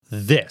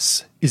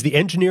This is the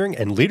Engineering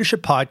and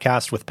Leadership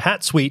Podcast with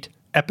Pat Sweet,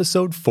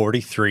 episode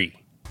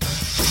 43.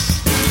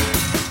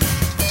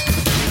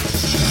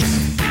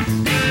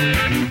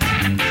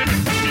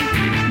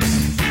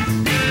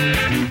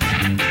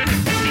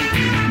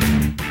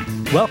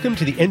 Welcome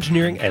to the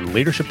Engineering and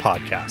Leadership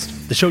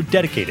Podcast, the show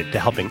dedicated to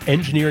helping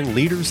engineering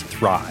leaders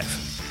thrive.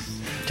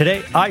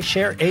 Today, I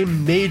share a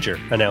major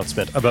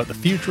announcement about the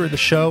future of the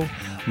show,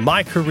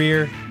 my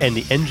career, and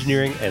the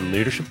Engineering and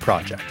Leadership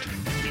Project.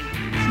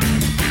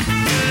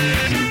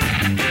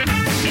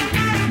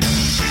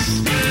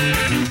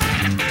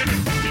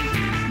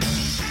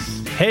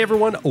 Hey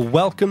everyone,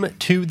 welcome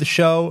to the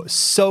show.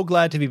 So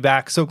glad to be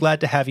back. So glad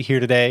to have you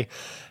here today.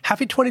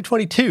 Happy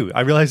 2022.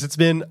 I realize it's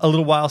been a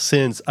little while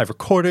since I've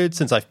recorded,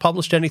 since I've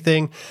published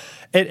anything.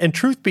 And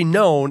truth be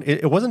known,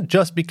 it wasn't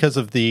just because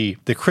of the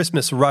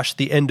Christmas rush,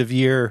 the end of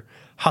year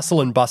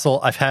hustle and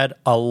bustle. I've had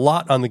a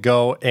lot on the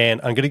go,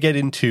 and I'm going to get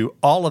into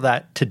all of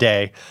that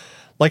today.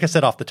 Like I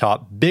said off the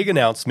top, big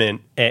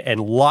announcement and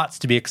lots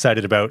to be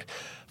excited about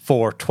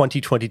for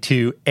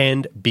 2022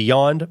 and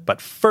beyond.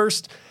 But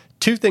first,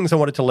 two things I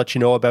wanted to let you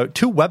know about,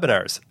 two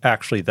webinars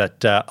actually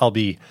that I'll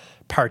be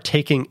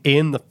partaking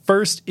in. The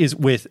first is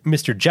with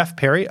Mr. Jeff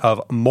Perry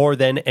of More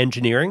Than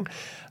Engineering,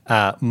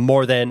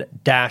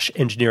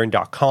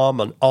 morethan-engineering.com,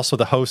 and also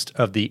the host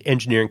of the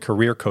Engineering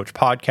Career Coach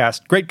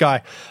podcast. Great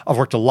guy. I've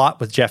worked a lot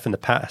with Jeff in the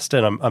past,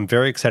 and I'm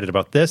very excited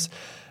about this.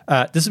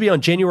 This will be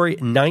on January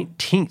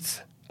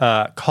 19th.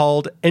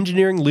 Called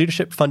Engineering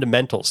Leadership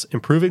Fundamentals,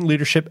 Improving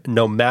Leadership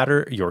No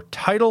Matter Your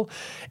Title.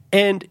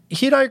 And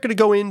he and I are going to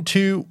go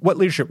into what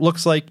leadership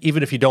looks like,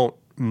 even if you don't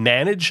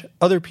manage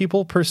other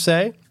people per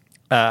se.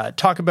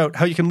 Talk about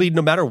how you can lead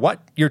no matter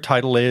what your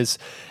title is,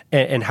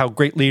 and how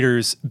great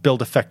leaders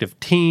build effective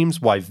teams,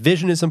 why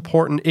vision is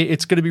important.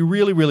 It's going to be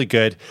really, really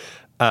good.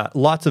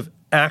 Lots of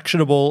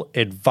actionable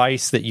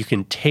advice that you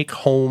can take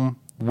home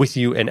with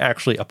you and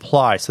actually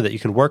apply so that you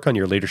can work on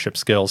your leadership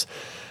skills.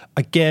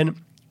 Again,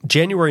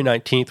 January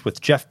 19th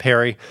with Jeff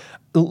Perry.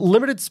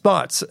 Limited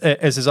spots,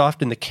 as is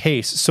often the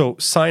case. So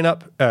sign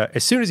up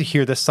as soon as you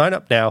hear this. Sign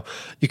up now.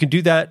 You can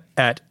do that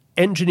at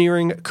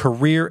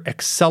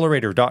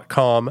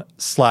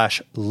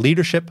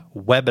engineeringcareeraccelerator.com/leadership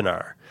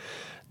webinar.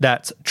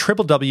 That's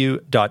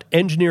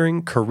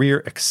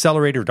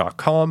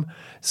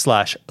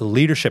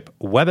www.engineeringcareeraccelerator.com/leadership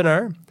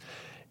webinar.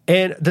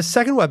 And the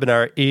second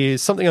webinar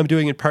is something I'm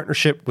doing in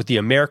partnership with the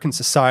American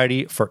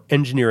Society for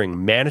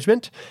Engineering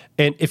Management.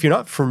 And if you're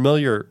not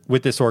familiar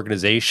with this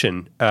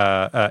organization,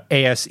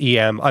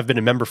 ASEM, I've been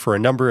a member for a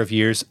number of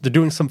years. They're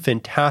doing some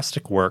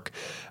fantastic work.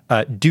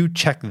 Do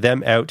check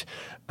them out.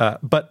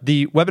 But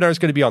the webinar is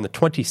going to be on the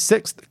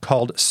 26th,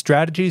 called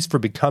Strategies for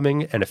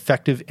Becoming an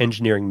Effective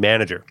Engineering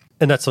Manager.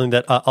 And that's something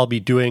that I'll be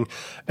doing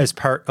as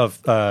part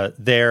of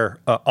their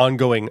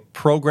ongoing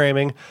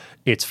programming.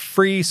 It's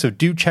free, so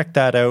do check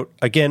that out.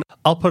 Again,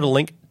 I'll put a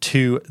link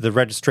to the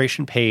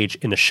registration page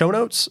in the show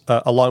notes,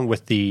 along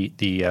with the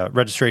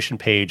registration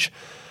page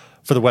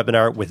for the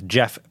webinar with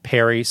Jeff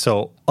Perry.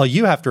 So all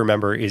you have to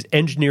remember is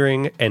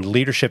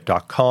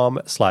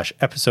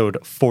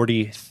engineeringandleadership.com/episode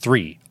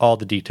 43. All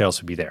the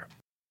details will be there.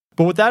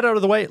 But with that out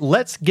of the way,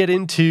 let's get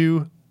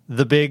into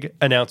the big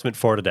announcement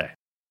for today.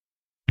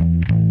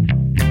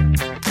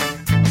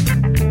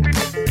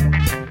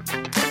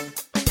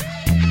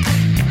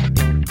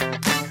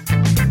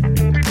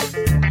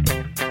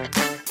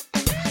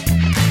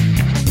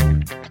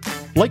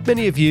 Like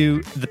many of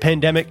you, the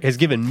pandemic has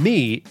given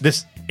me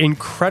this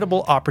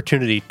incredible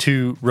opportunity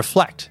to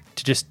reflect,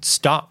 to just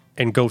stop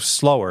and go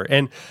slower,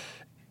 and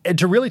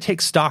to really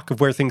take stock of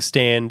where things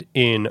stand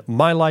in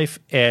my life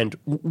and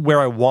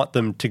where I want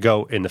them to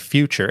go in the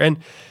future. And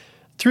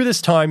through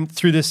this time,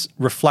 through this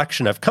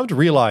reflection, I've come to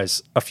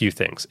realize a few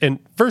things. And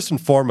first and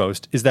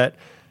foremost is that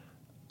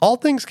all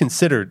things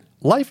considered,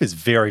 life is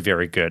very,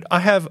 very good. I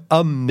have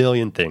a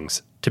million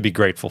things to be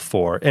grateful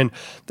for. And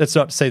that's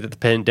not to say that the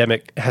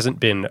pandemic hasn't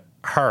been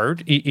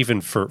hard, even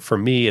for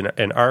me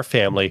and our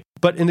family.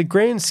 But in the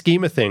grand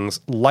scheme of things,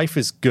 life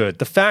is good.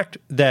 The fact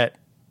that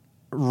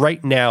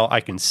right now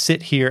I can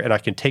sit here and I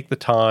can take the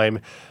time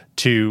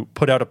to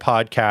put out a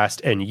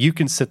podcast and you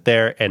can sit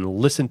there and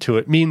listen to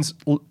it means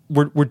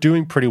we're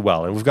doing pretty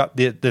well. And we've got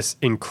this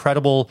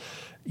incredible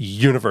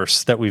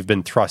universe that we've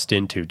been thrust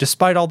into,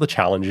 despite all the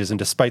challenges and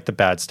despite the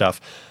bad stuff.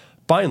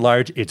 By and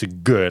large, it's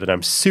good, and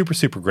I'm super,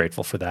 super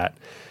grateful for that.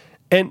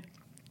 And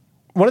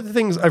one of the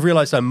things I've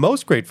realized I'm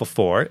most grateful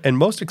for and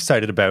most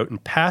excited about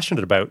and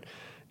passionate about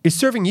is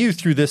serving you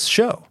through this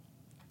show.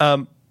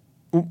 I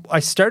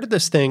started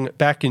this thing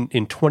back in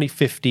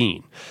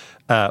 2015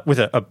 with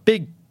a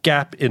big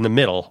gap in the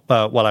middle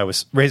while I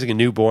was raising a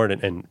newborn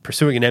and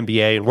pursuing an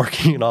MBA and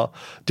working and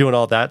doing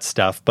all that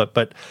stuff.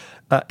 But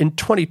in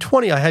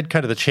 2020, I had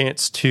kind of the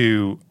chance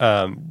to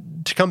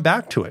come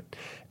back to it.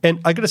 And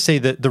I got to say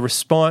that the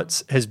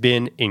response has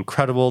been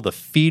incredible. The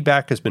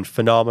feedback has been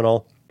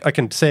phenomenal. I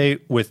can say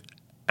with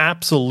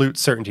absolute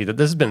certainty that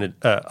this has been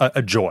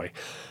a joy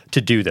to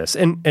do this.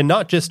 And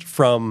not just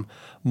from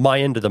my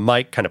end of the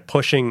mic, kind of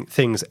pushing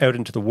things out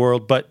into the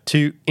world, but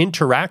to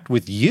interact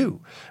with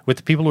you, with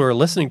the people who are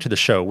listening to the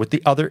show, with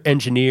the other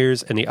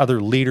engineers and the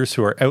other leaders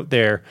who are out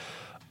there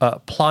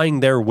applying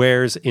their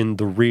wares in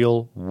the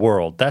real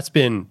world. That's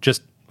been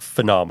just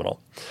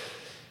phenomenal.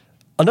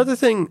 Another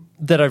thing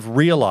that I've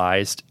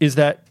realized is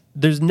that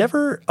there's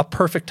never a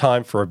perfect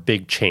time for a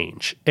big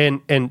change.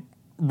 And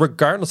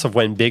regardless of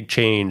when big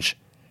change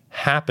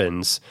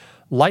happens,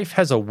 life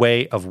has a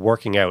way of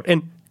working out.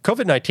 And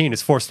COVID-19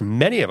 has forced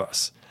many of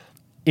us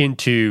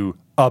into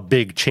a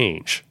big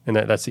change. And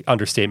that's the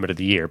understatement of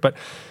the year. But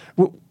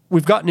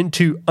we've gotten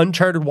into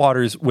uncharted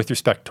waters with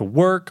respect to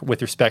work,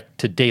 with respect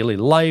to daily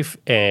life.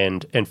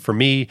 And for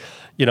me,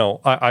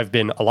 I've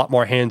been a lot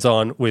more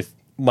hands-on with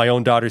my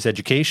own daughter's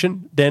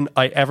education than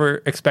I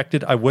ever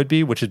expected I would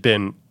be, which has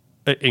been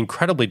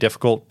incredibly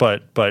difficult,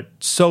 but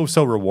so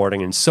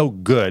rewarding and so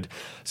good.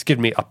 It's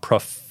given me a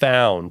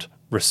profound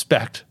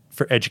respect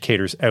for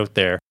educators out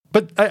there.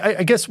 But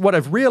I guess what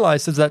I've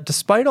realized is that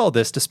despite all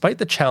this, despite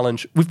the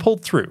challenge, we've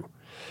pulled through.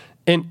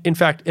 And in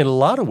fact, in a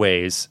lot of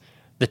ways,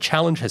 the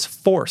challenge has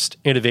forced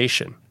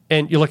innovation.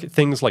 And you look at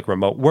things like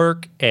remote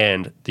work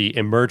and the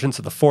emergence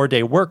of the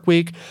 4-day work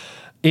week,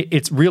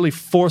 it's really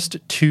forced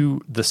to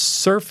the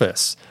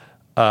surface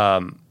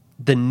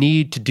the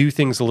need to do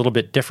things a little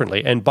bit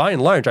differently. And by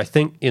and large, I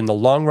think in the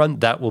long run,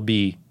 that will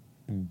be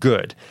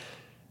good.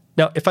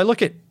 Now, if I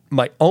look at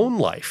my own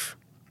life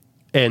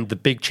and the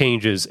big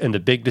changes and the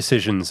big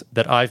decisions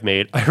that I've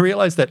made, I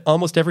realize that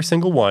almost every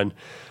single one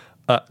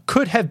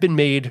could have been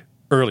made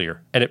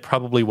earlier, and it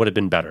probably would have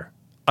been better.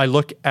 I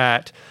look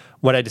at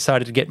when I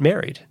decided to get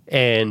married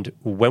and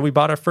when we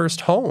bought our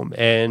first home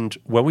and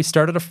when we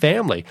started a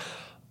family.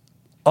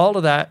 All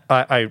of that,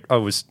 I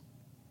was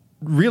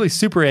really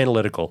super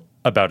analytical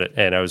about it,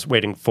 and I was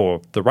waiting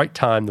for the right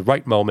time, the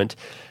right moment.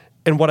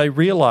 And what I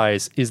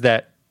realize is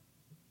that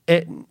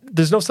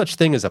there's no such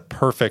thing as a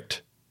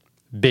perfect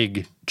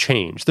big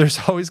change. There's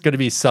always going to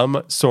be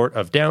some sort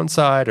of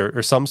downside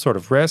or some sort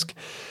of risk.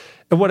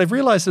 And what I've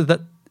realized is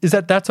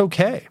that that's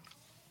okay,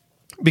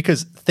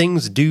 because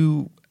things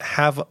do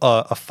have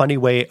a funny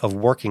way of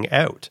working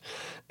out.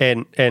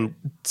 And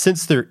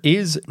since there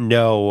is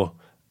no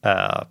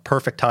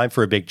perfect time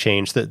for a big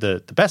change,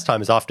 the best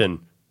time is often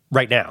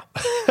right now,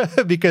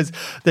 because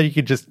then you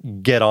can just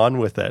get on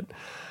with it.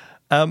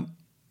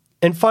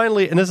 And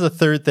finally, and this is a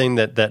third thing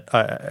that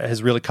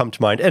has really come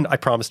to mind, and I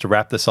promise to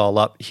wrap this all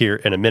up here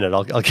in a minute.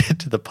 I'll get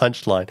to the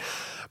punchline.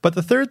 But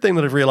the third thing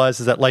that I've realized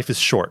is that life is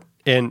short.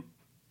 And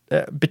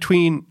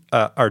between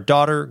our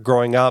daughter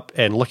growing up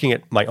and looking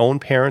at my own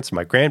parents,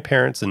 my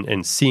grandparents,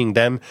 and seeing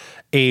them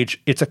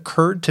age, it's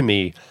occurred to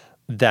me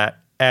that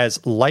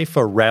as life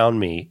around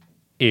me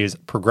is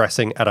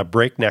progressing at a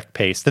breakneck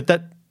pace,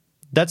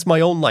 that's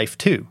my own life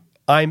too.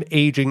 I'm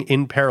aging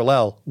in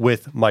parallel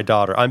with my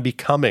daughter. I'm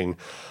becoming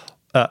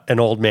an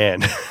old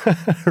man,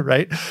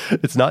 right?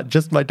 It's not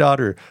just my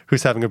daughter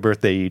who's having a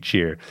birthday each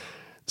year.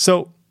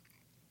 So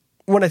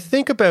when I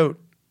think about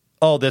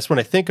all this, when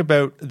I think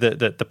about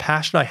the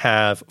passion I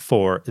have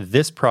for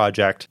this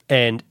project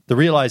and the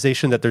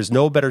realization that there's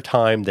no better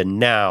time than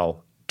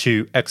now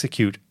to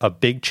execute a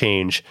big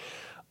change,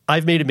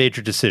 I've made a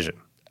major decision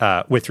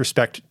with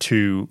respect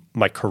to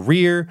my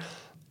career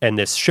and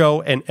this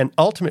show. And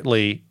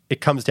ultimately,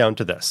 it comes down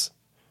to this.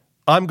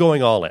 I'm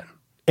going all in.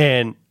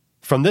 And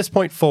from this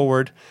point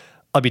forward,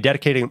 I'll be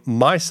dedicating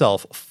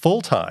myself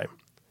full-time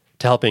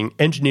to helping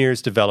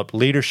engineers develop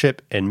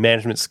leadership and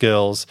management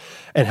skills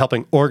and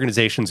helping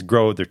organizations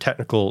grow their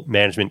technical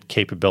management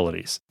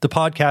capabilities. The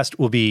podcast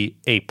will be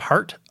a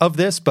part of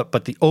this,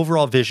 but the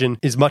overall vision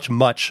is much,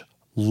 much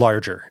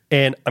larger.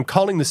 And I'm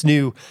calling this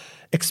new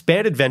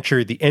expanded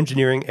venture the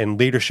Engineering and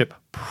Leadership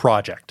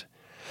Project.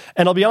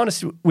 And I'll be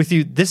honest with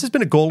you, this has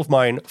been a goal of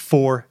mine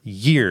for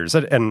years.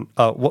 And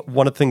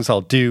one of the things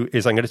I'll do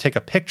is I'm going to take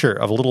a picture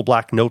of a little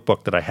black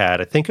notebook that I had.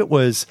 I think it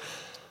was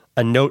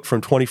a note from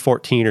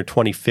 2014 or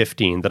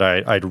 2015 that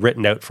I'd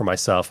written out for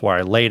myself, where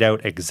I laid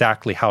out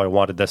exactly how I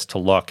wanted this to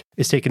look.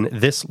 It's taken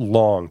this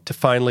long to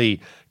finally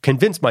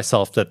convince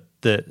myself that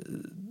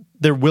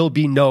there will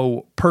be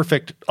no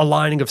perfect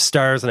aligning of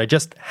stars, and I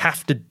just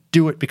have to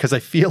do it because I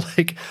feel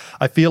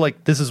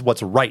like this is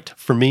what's right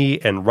for me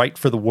and right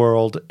for the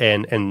world,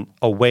 and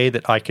a way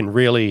that I can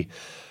really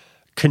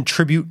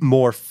contribute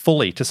more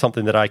fully to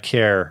something that I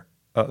care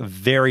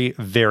very,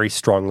 very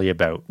strongly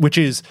about, which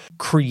is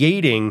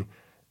creating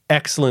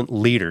excellent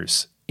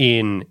leaders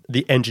in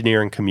the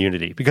engineering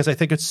community, because I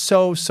think it's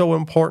so, so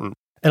important.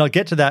 And I'll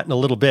get to that in a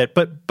little bit,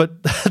 but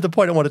the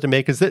point I wanted to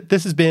make is that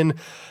this has been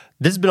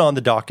on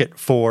the docket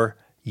for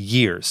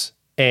years,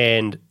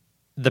 and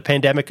the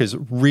pandemic has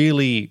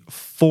really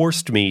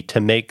forced me to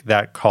make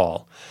that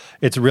call.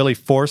 It's really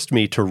forced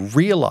me to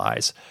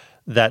realize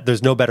that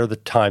there's no better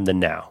time than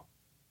now.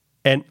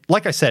 And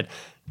like I said,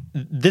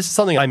 this is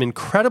something I'm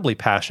incredibly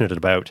passionate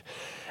about,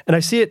 and I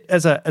see it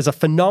as a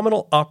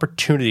phenomenal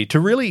opportunity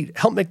to really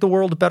help make the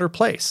world a better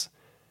place.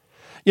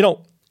 You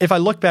know, if I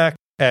look back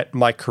at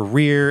my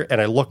career and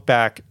I look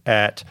back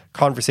at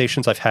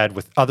conversations I've had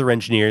with other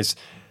engineers,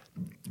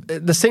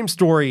 the same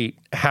story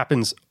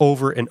happens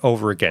over and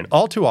over again.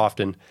 All too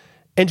often,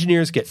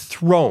 engineers get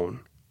thrown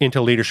into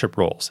leadership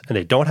roles and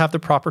they don't have the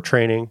proper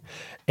training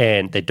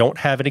and they don't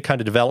have any kind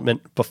of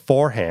development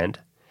beforehand.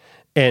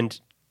 And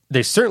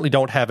they certainly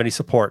don't have any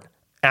support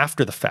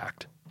after the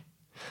fact.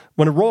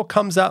 When a role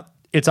comes up,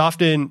 it's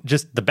often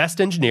just the best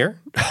engineer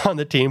on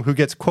the team who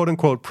gets quote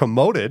unquote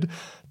promoted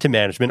to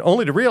management,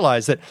 only to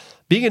realize that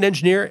being an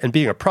engineer and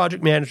being a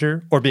project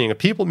manager or being a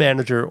people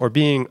manager or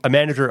being a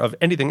manager of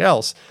anything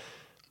else,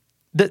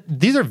 that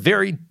these are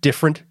very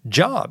different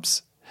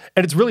jobs.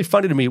 And it's really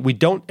funny to me, we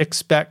don't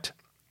expect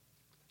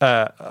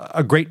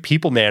a great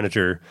people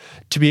manager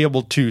to be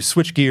able to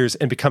switch gears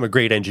and become a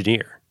great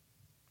engineer.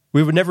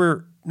 We would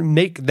never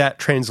make that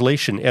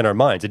translation in our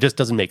minds. It just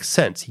doesn't make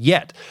sense.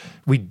 Yet,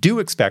 we do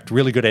expect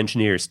really good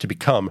engineers to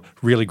become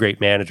really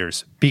great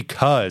managers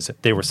because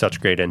they were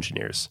such great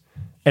engineers.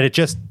 And it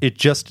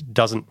just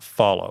doesn't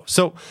follow.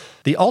 So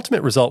the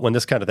ultimate result when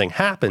this kind of thing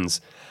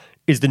happens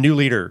is the new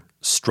leader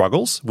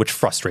struggles, which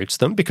frustrates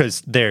them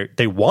because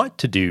they want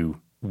to do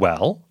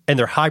well, and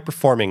they're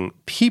high-performing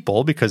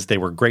people because they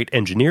were great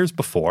engineers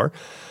before,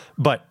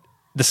 but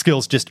the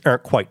skills just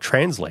aren't quite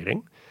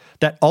translating.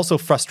 That also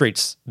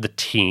frustrates the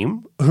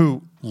team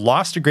who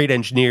lost a great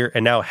engineer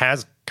and now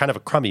has kind of a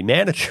crummy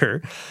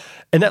manager.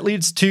 And that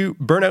leads to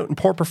burnout and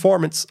poor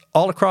performance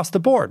all across the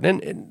board.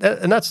 And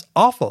that's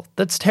awful.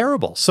 That's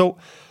terrible. So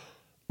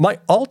my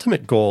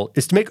ultimate goal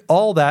is to make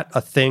all that a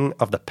thing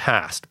of the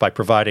past by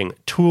providing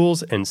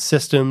tools and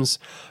systems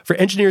for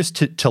engineers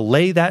to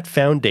lay that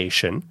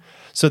foundation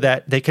so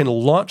that they can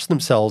launch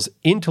themselves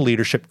into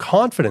leadership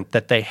confident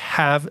that they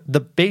have the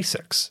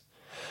basics.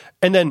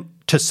 And then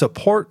to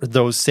support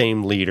those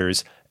same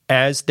leaders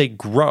as they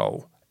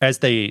grow, as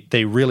they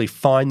really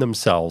find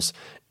themselves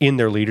in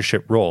their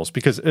leadership roles.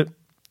 Because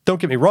don't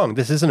get me wrong,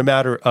 this isn't a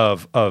matter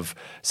of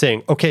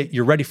saying, okay,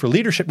 you're ready for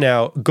leadership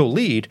now, go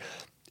lead.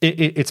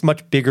 It's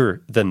much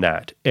bigger than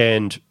that.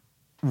 And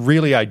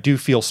really, I do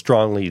feel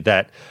strongly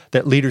that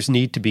leaders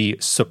need to be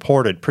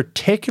supported,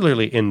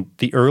 particularly in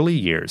the early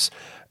years,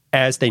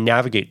 as they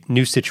navigate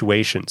new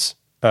situations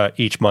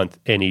each month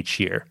and each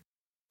year.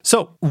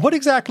 So what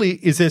exactly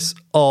is this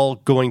all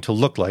going to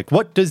look like?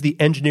 What does the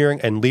engineering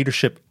and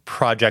leadership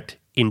project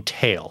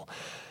entail?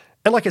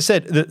 And like I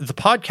said, the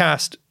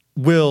podcast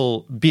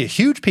will be a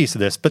huge piece of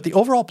this, but the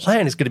overall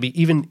plan is going to be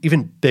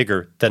even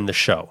bigger than the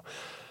show.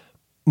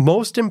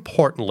 Most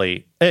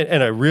importantly,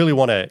 and I really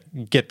want to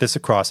get this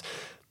across,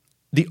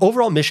 the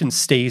overall mission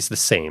stays the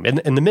same. And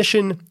the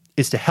mission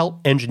is to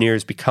help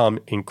engineers become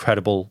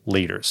incredible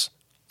leaders.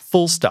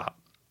 Full stop.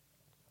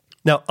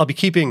 Now, I'll be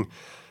keeping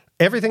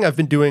everything I've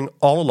been doing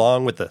all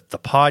along with the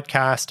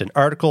podcast and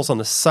articles on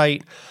the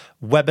site,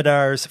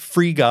 webinars,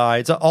 free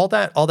guides, all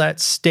that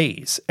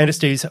stays. And it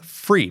stays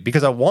free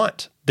because I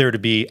want there to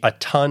be a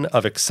ton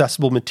of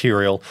accessible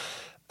material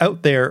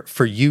out there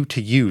for you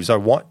to use. I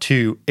want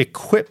to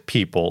equip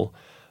people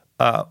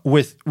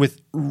with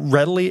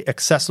readily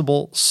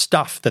accessible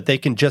stuff that they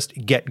can just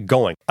get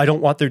going. I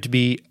don't want there to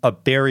be a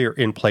barrier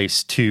in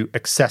place to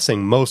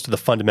accessing most of the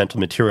fundamental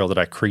material that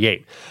I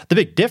create. The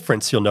big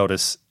difference you'll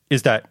notice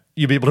is that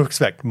you'll be able to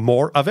expect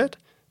more of it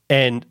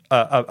and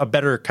a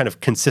better kind of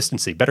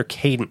consistency, better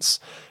cadence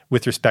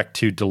with respect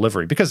to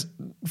delivery, because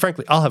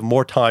frankly, I'll have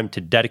more time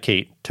to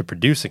dedicate to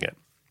producing it.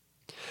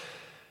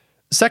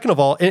 Second of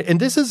all, and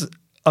this is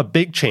a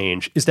big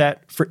change, is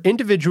that for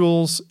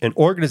individuals and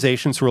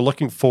organizations who are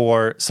looking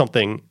for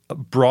something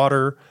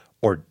broader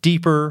or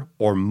deeper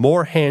or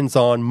more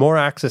hands-on, more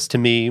access to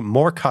me,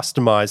 more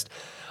customized,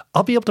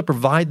 I'll be able to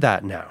provide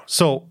that now.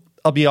 So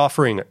I'll be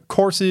offering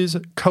courses,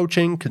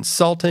 coaching,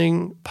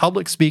 consulting,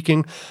 public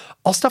speaking,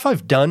 all stuff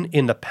I've done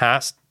in the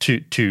past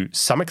to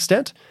some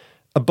extent,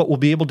 but we'll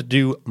be able to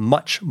do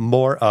much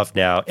more of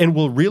now, and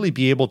we'll really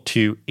be able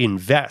to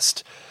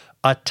invest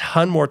a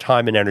ton more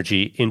time and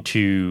energy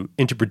into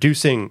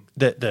producing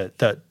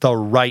the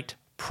right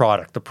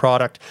product, the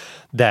product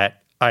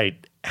that I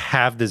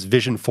have this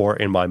vision for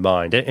in my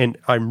mind. And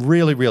I'm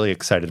really, really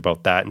excited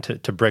about that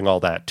and to bring all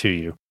that to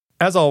you.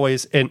 As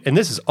always, and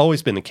this has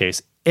always been the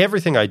case,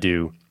 everything I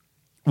do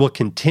will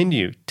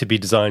continue to be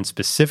designed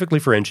specifically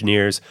for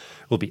engineers,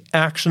 will be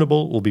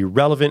actionable, will be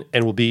relevant,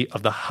 and will be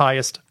of the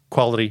highest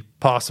quality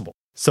possible.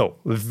 So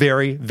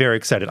very, very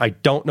excited. I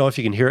don't know if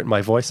you can hear it in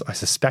my voice. I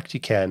suspect you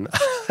can.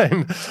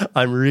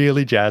 I'm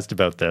really jazzed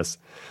about this.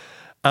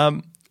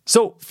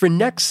 So for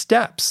next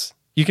steps,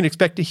 you can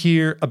expect to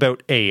hear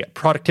about a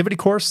productivity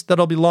course that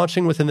I'll be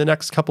launching within the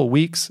next couple of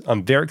weeks.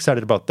 I'm very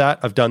excited about that.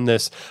 I've done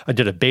this. I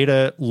did a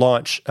beta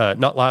launch,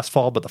 not last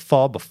fall, but the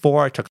fall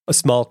before. I took a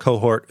small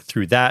cohort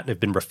through that and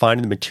have been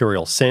refining the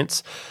material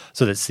since.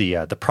 So that's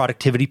the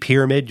productivity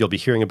pyramid. You'll be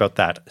hearing about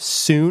that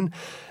soon.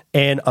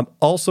 And I'm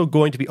also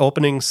going to be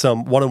opening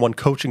some one-on-one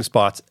coaching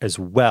spots as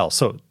well.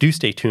 So do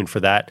stay tuned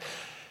for that.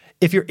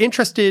 If you're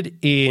interested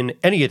in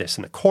any of this,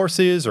 in the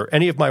courses or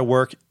any of my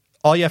work,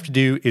 all you have to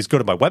do is go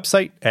to my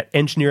website at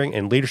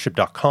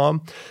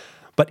engineeringandleadership.com.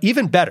 But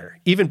even better,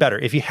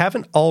 if you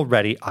haven't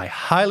already, I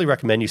highly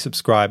recommend you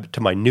subscribe to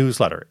my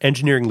newsletter,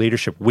 Engineering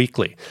Leadership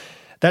Weekly.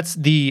 That's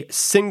the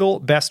single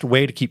best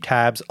way to keep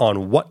tabs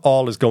on what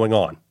all is going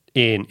on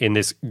in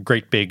this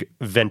great big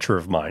venture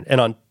of mine.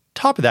 And on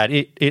top of that,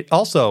 it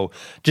also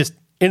just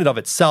in and of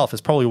itself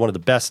is probably one of the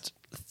best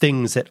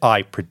things that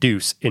I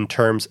produce in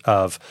terms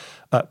of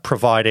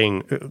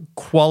providing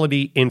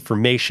quality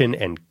information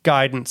and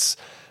guidance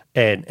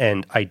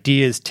and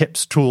ideas,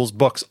 tips, tools,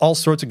 books, all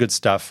sorts of good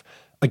stuff,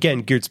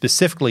 again, geared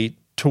specifically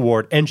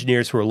toward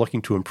engineers who are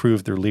looking to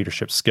improve their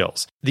leadership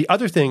skills. The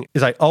other thing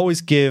is I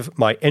always give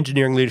my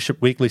Engineering Leadership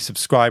Weekly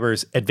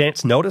subscribers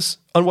advance notice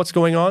on what's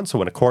going on. So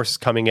when a course is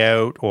coming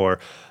out or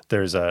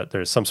there's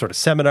some sort of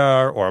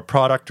seminar or a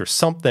product or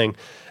something,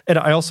 and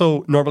I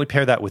also normally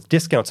pair that with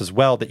discounts as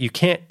well that you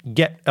can't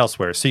get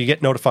elsewhere. So you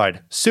get notified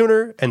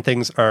sooner and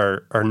things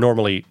are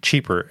normally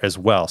cheaper as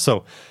well.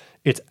 So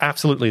it's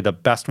absolutely the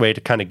best way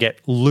to kind of get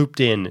looped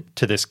in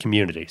to this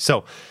community.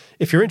 So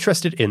if you're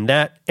interested in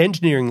that,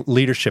 Engineering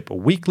Leadership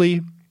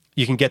Weekly,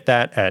 you can get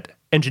that at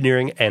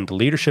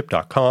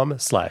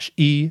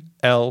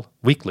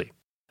engineeringandleadership.com/EL-weekly.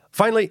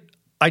 Finally,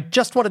 I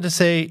just wanted to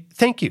say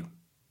thank you.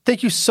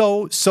 Thank you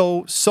so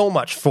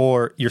much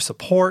for your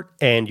support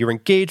and your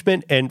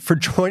engagement and for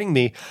joining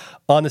me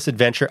on this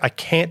adventure. I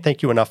can't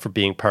thank you enough for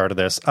being part of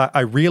this. I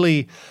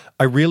really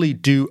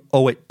do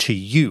owe it to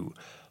you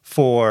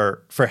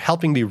for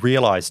helping me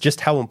realize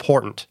just how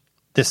important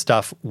this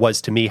stuff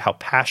was to me, how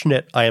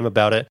passionate I am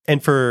about it,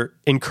 and for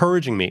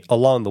encouraging me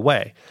along the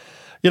way.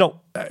 You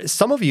know,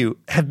 some of you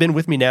have been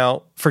with me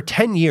now for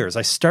 10 years.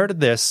 I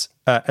started this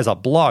as a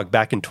blog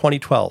back in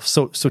 2012.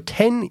 So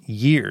 10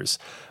 years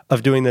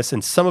of doing this,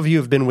 and some of you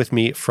have been with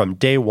me from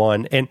day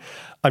one, and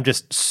I'm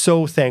just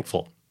so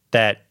thankful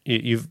that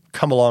you've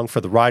come along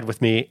for the ride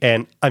with me,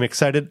 and I'm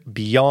excited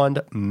beyond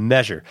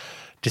measure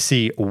to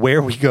see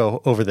where we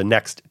go over the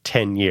next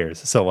 10 years.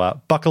 So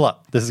buckle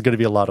up. This is going to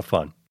be a lot of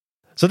fun.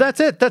 So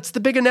that's it. That's the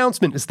big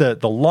announcement, is the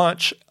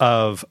launch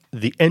of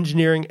the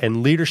Engineering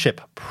and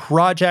Leadership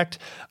Project.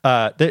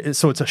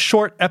 So it's a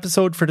short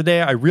episode for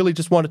today. I really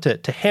just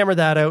wanted to hammer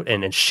that out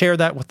and share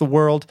that with the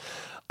world.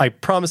 I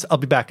promise I'll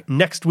be back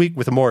next week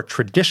with a more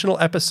traditional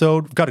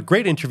episode. We've got a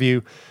great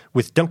interview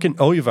with Duncan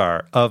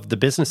Oyevar of the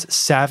Business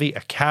Savvy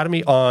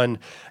Academy on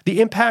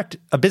the impact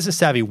a business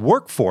savvy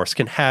workforce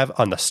can have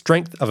on the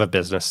strength of a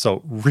business.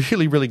 So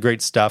really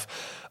great stuff.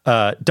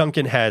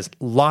 Duncan has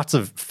lots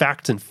of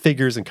facts and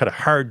figures and kind of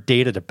hard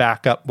data to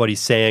back up what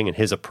he's saying and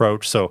his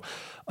approach. So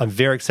I'm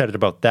very excited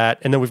about that.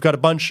 And then we've got a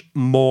bunch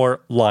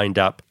more lined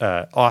up.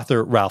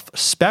 Author Ralph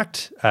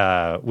Specht.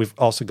 We've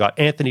also got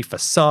Anthony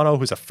Fasano,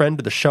 who's a friend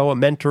of the show, a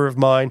mentor of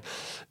mine.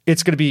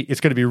 It's going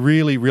to be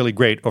really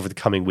great over the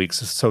coming weeks.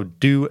 So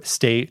do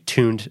stay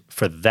tuned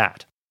for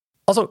that.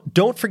 Also,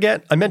 don't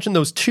forget, I mentioned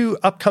those 2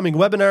 upcoming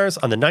webinars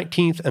on the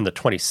 19th and the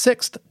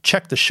 26th.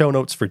 Check the show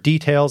notes for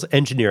details,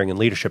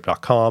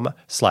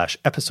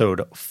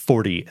 engineeringandleadership.com/episode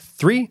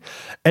 43.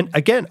 And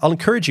again, I'll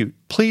encourage you,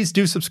 please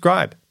do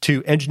subscribe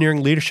to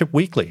Engineering Leadership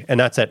Weekly, and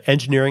that's at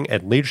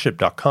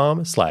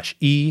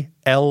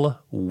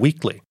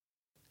engineeringandleadership.com/EL-weekly.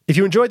 If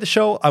you enjoyed the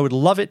show, I would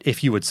love it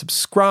if you would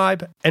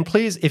subscribe. And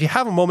please, if you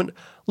have a moment,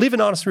 leave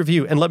an honest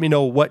review and let me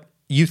know what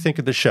you think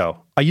of the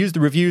show. I use the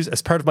reviews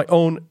as part of my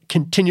own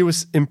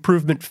continuous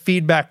improvement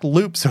feedback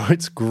loop, so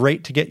it's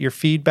great to get your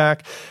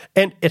feedback,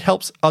 and it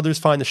helps others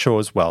find the show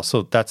as well.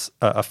 So that's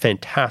a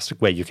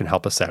fantastic way you can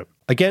help us out.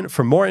 Again,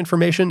 for more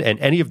information and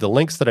any of the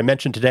links that I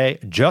mentioned today,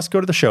 just go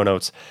to the show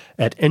notes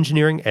at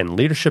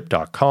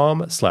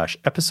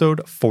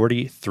engineeringandleadership.com/episode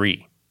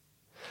 43.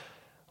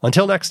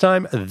 Until next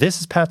time, this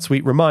is Pat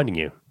Sweet reminding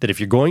you that if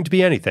you're going to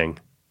be anything,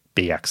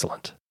 be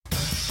excellent.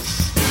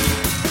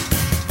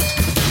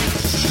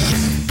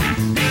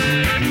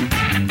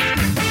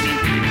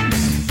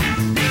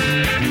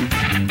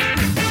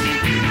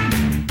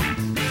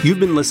 You've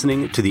been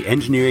listening to the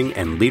Engineering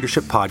and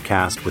Leadership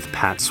Podcast with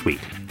Pat Sweet.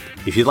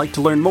 If you'd like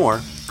to learn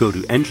more, go to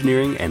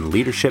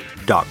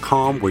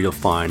engineeringandleadership.com, where you'll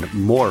find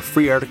more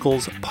free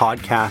articles,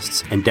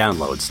 podcasts, and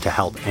downloads to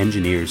help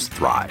engineers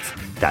thrive.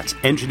 That's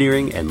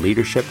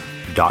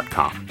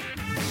engineeringandleadership.com.